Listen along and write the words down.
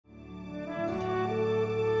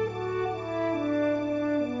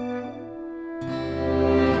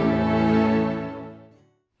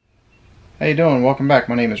How you doing? Welcome back.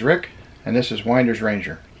 My name is Rick, and this is Winder's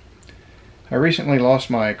Ranger. I recently lost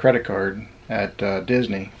my credit card at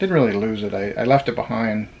Disney. Didn't really lose it. I left it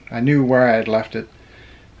behind. I knew where I had left it.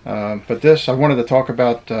 But I wanted to talk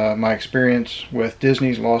about my experience with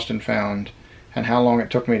Disney's Lost and Found and how long it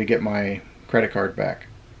took me to get my credit card back.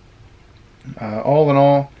 All in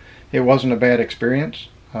all, it wasn't a bad experience.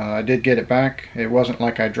 I did get it back. It wasn't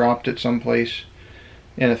like I dropped it someplace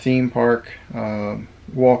in a theme park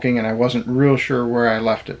walking and I wasn't real sure where I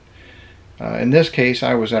left it. In this case,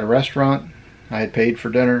 I was at a restaurant. I had paid for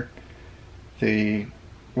dinner. The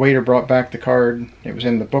waiter brought back the card. It was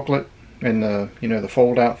in the booklet, in the the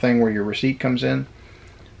fold out thing where your receipt comes in.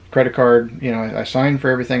 Credit card, I signed for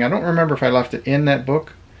everything. I don't remember if I left it in that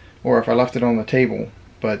book or if I left it on the table,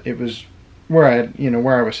 but it was where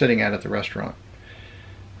I was sitting at the restaurant.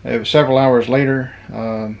 It was several hours later.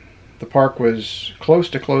 The park was close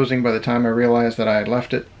to closing by the time I realized that I had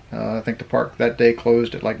left it. I think the park that day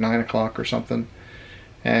closed at like 9 o'clock or something.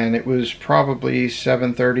 And it was probably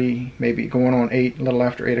 7:30, maybe going on 8, a little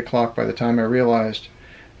after 8 o'clock by the time I realized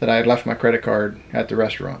that I had left my credit card at the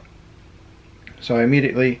restaurant. So I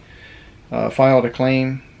immediately filed a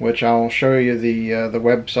claim, which I'll show you the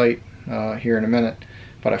website here in a minute.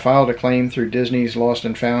 But I filed a claim through Disney's Lost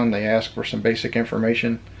and Found. They asked for some basic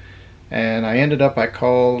information. And I ended up, I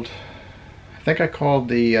think I called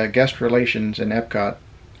the guest relations in Epcot,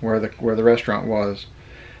 where the restaurant was,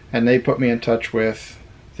 and they put me in touch with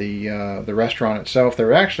the restaurant itself.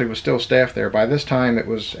 There actually was still staff there. By this time, it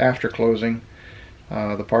was after closing.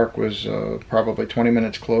 The park was probably 20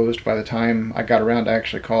 minutes closed by the time I got around to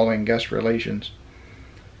actually calling guest relations.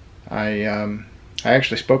 I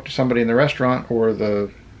actually spoke to somebody in the restaurant, or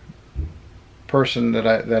the person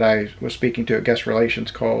that I was speaking to at guest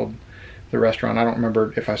relations called the restaurant. I don't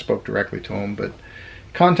remember if I spoke directly to him, but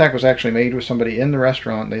contact was actually made with somebody in the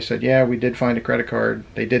restaurant. They said, yeah, we did find a credit card.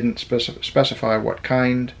 They didn't specify what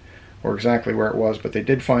kind or exactly where it was, but they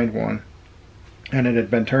did find one, and it had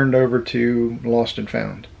been turned over to Lost and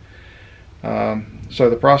Found. So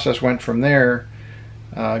the process went from there.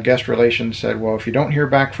 Guest relations said, well, if you don't hear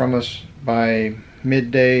back from us by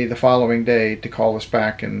midday the following day, to call us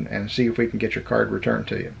back and see if we can get your card returned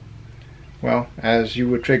to you. Well, as you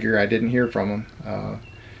would figure, I didn't hear from them.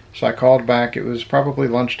 So I called back. It was probably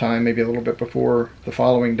lunchtime, maybe a little bit before the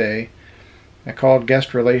following day. I called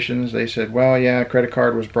guest relations. They said, well, yeah, credit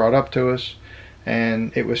card was brought up to us,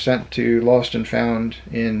 and it was sent to Lost and Found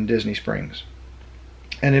in Disney Springs.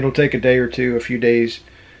 And it'll take a day or two, a few days,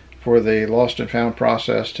 for the Lost and Found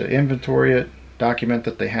process to inventory it, document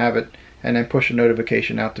that they have it, and then push a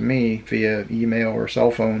notification out to me via email or cell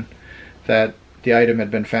phone that the item had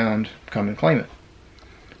been found. Come and claim it.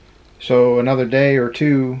 So another day or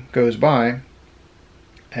two goes by,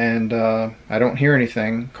 and I don't hear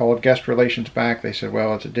anything. Called guest relations back. They said,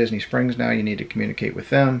 well, it's at Disney Springs now. You need to communicate with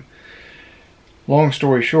them. Long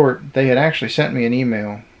story short, they had actually sent me an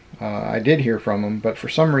email. I did hear from them, but for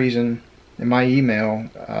some reason in my email,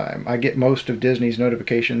 I get most of Disney's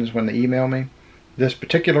notifications when they email me. This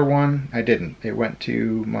particular one, I didn't. It went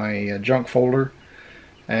to my junk folder,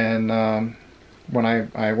 and when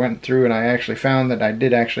I went through and I actually found that I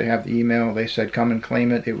did actually have the email, they said come and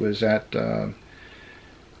claim it. It was at, let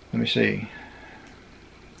me see,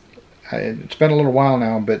 it's been a little while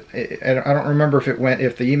now, but I don't remember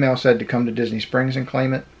if the email said to come to Disney Springs and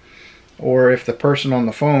claim it, or if the person on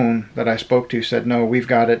the phone that I spoke to said, no, we've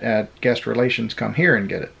got it at guest relations, come here and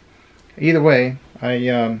get it. Either way,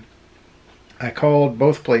 I called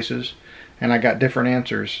both places and I got different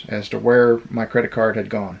answers as to where my credit card had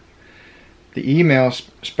gone. The email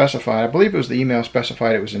specified, I believe it was the email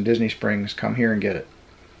specified it was in Disney Springs, come here and get it.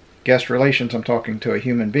 Guest relations, I'm talking to a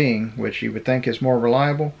human being, which you would think is more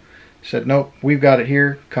reliable, said, nope, we've got it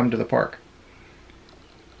here, come to the park.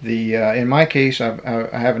 In my case, I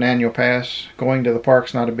have an annual pass. Going to the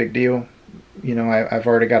park's not a big deal. I've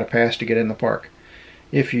already got a pass to get in the park.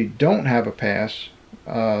 If you don't have a pass,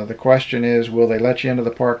 the question is, will they let you into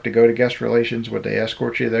the park to go to guest relations? Would they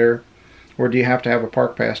escort you there? Or do you have to have a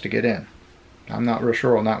park pass to get in? I'm not real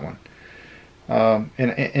sure on that one.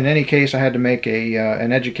 In any case, I had to make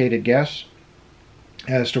an educated guess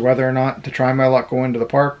as to whether or not to try my luck going to the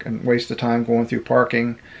park and waste the time going through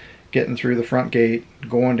parking, getting through the front gate,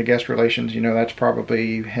 going to guest relations. That's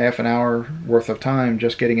probably half an hour worth of time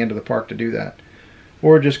just getting into the park to do that.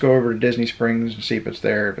 Or just go over to Disney Springs and see if it's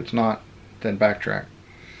there. If it's not, then backtrack.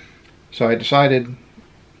 So I decided,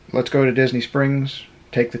 let's go to Disney Springs,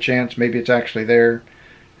 take the chance, maybe it's actually there,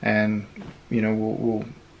 and we'll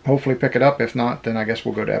hopefully pick it up. If not, then I guess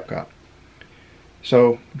we'll go to Epcot.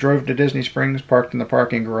 So drove to Disney Springs, parked in the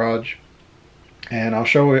parking garage, And I'll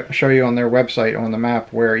show you on their website on the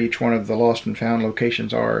map where each one of the lost and found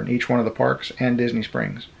locations are in each one of the parks and Disney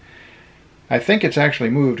Springs. I think it's actually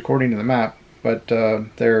moved according to the map, but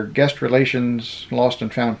their guest relations lost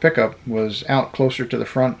and found pickup was out closer to the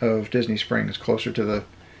front of Disney Springs, closer to the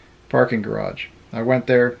parking garage. I went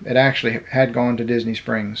there. It actually had gone to Disney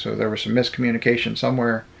Springs, so there was some miscommunication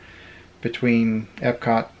somewhere between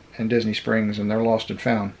Epcot and Disney Springs, and they're lost and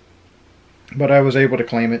found. But I was able to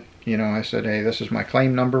claim it. You know, I said, hey, this is my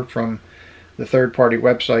claim number from the third-party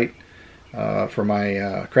website for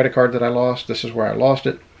my credit card that I lost. This is where I lost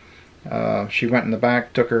it. She went in the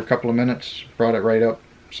back, took her a couple of minutes, brought it right up,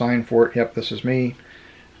 signed for it. Yep, this is me.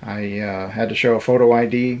 I had to show a photo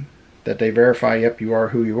ID that they verify, yep, you are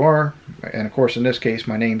who you are. And of course, in this case,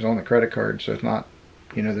 my name's on the credit card, so it's not,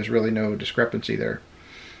 you know, there's really no discrepancy there.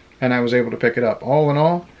 And I was able to pick it up. All in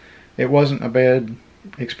all, it wasn't a bad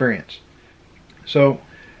experience. So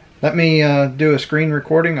let me do a screen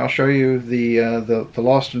recording. I'll show you the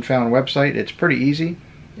Lost and Found website. It's pretty easy.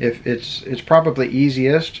 If it's probably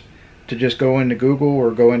easiest to just go into Google or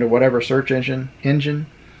go into whatever search engine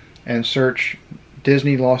and search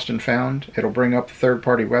Disney Lost and Found. It'll bring up the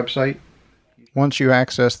third-party website. Once you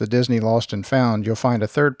access the Disney Lost and Found, you'll find a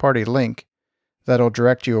third-party link that'll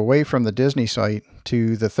direct you away from the Disney site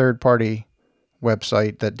to the third-party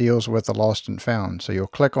website that deals with the Lost and Found. So you'll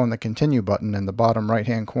click on the Continue button in the bottom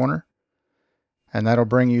right-hand corner, and that'll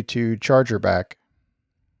bring you to Chargerback,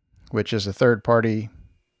 which is a third-party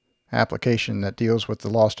application that deals with the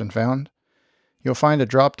Lost and Found. You'll find a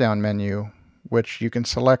drop-down menu which you can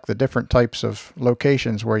select the different types of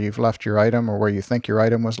locations where you've left your item or where you think your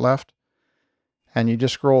item was left. And you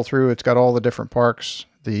just scroll through. It's got all the different parks,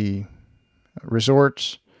 the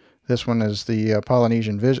resorts. This one is the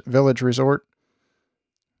Polynesian Village Resort.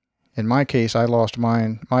 In my case, I lost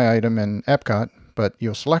my item in Epcot, but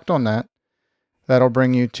you'll select on that. That'll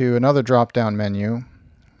bring you to another drop-down menu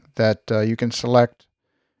that you can select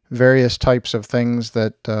various types of things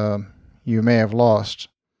that you may have lost.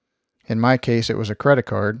 In my case, it was a credit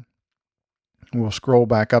card. We'll scroll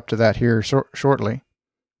back up to that here shortly.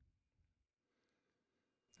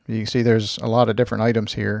 You can see there's a lot of different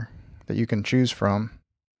items here that you can choose from.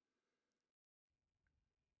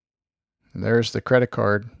 And there's the credit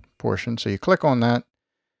card portion. So you click on that,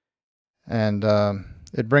 and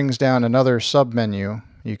it brings down another sub-menu.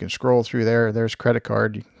 You can scroll through there. There's credit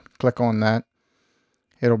card. You click on that.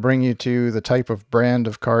 It'll bring you to the type of brand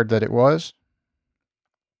of card that it was.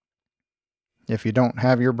 If you don't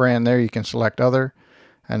have your brand there, you can select other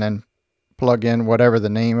and then plug in whatever the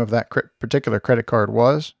name of that particular credit card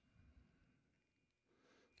was.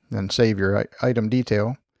 Then save your item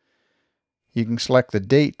detail. You can select the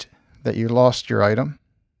date that you lost your item.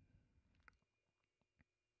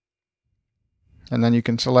 And then you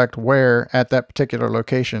can select where at that particular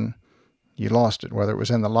location you lost it, whether it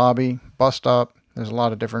was in the lobby, bus stop. There's a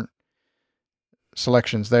lot of different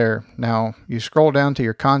selections there. Now you scroll down to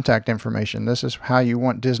your contact information. This is how you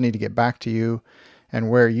want Disney to get back to you and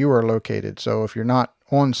where you are located. So if you're not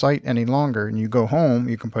on site any longer and you go home,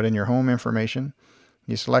 you can put in your home information.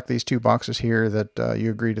 You select these two boxes here that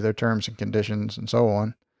you agree to their terms and conditions and so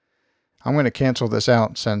on. I'm going to cancel this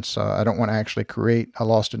out since I don't want to actually create a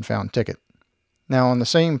lost and found ticket. Now on the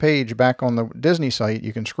same page back on the Disney site,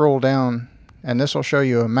 you can scroll down and this will show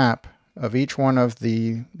you a map of each one of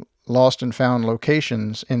the lost and found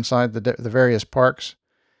locations inside the various parks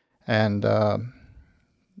and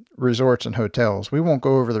resorts and hotels. We won't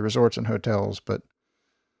go over the resorts and hotels, but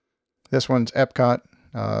this one's Epcot.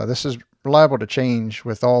 This is liable to change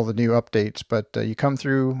with all the new updates, but you come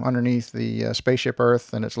through underneath the Spaceship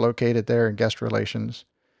Earth and it's located there in guest relations.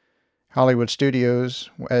 Hollywood Studios,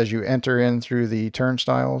 as you enter in through the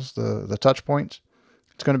turnstiles, the touch points,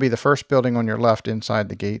 it's going to be the first building on your left inside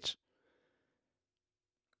the gates.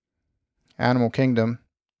 Animal Kingdom.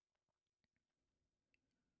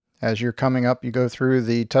 As you're coming up, you go through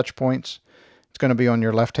the touch points. It's going to be on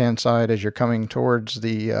your left-hand side as you're coming towards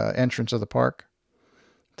the entrance of the park.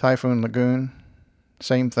 Typhoon Lagoon,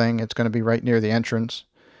 same thing. It's going to be right near the entrance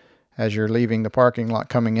as you're leaving the parking lot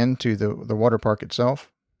coming into the water park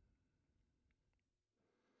itself.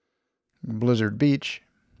 Blizzard Beach,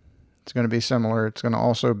 it's going to be similar. It's going to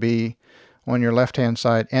also be on your left-hand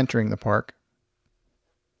side entering the park.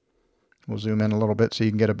 We'll zoom in a little bit so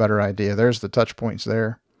you can get a better idea. There's the touch points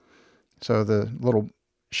there. So the little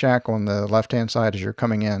shack on the left-hand side as you're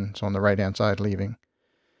coming in. It's on the right-hand side leaving.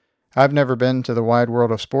 I've never been to the Wide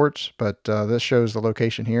World of Sports, but this shows the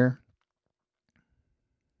location here.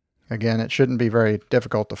 Again, it shouldn't be very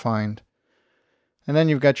difficult to find. And then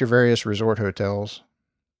you've got your various resort hotels,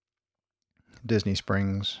 Disney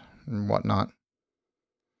Springs and whatnot.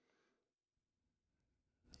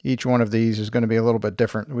 Each one of these is going to be a little bit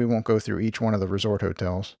different. We won't go through each one of the resort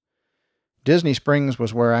hotels. Disney Springs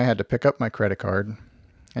was where I had to pick up my credit card.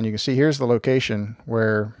 And you can see here's the location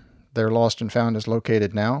where their Lost and Found is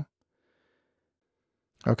located now.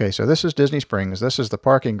 Okay, so this is Disney Springs. This is the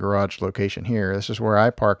parking garage location here. This is where I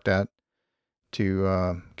parked at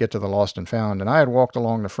to get to the Lost and Found. And I had walked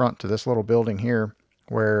along the front to this little building here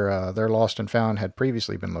where their Lost and Found had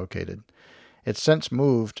previously been located. It's since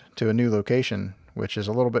moved to a new location, which is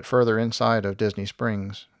a little bit further inside of Disney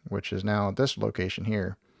Springs, which is now this location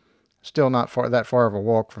here. Still not that far of a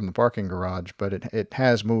walk from the parking garage, but it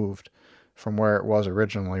has moved from where it was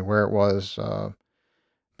originally, where it was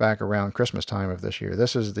back around Christmas time of this year.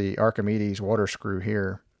 This is the Archimedes water screw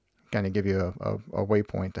here. Kind of give you a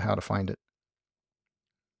waypoint to how to find it.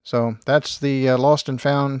 So that's the Lost and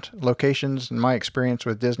Found locations and my experience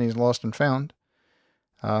with Disney's Lost and Found.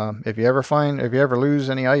 If you ever lose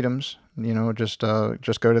any items, you know, just go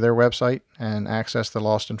to their website and access the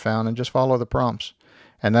Lost and Found and just follow the prompts.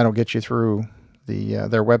 And that'll get you through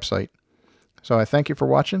their website. So I thank you for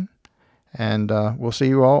watching, and we'll see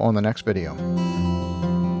you all on the next video.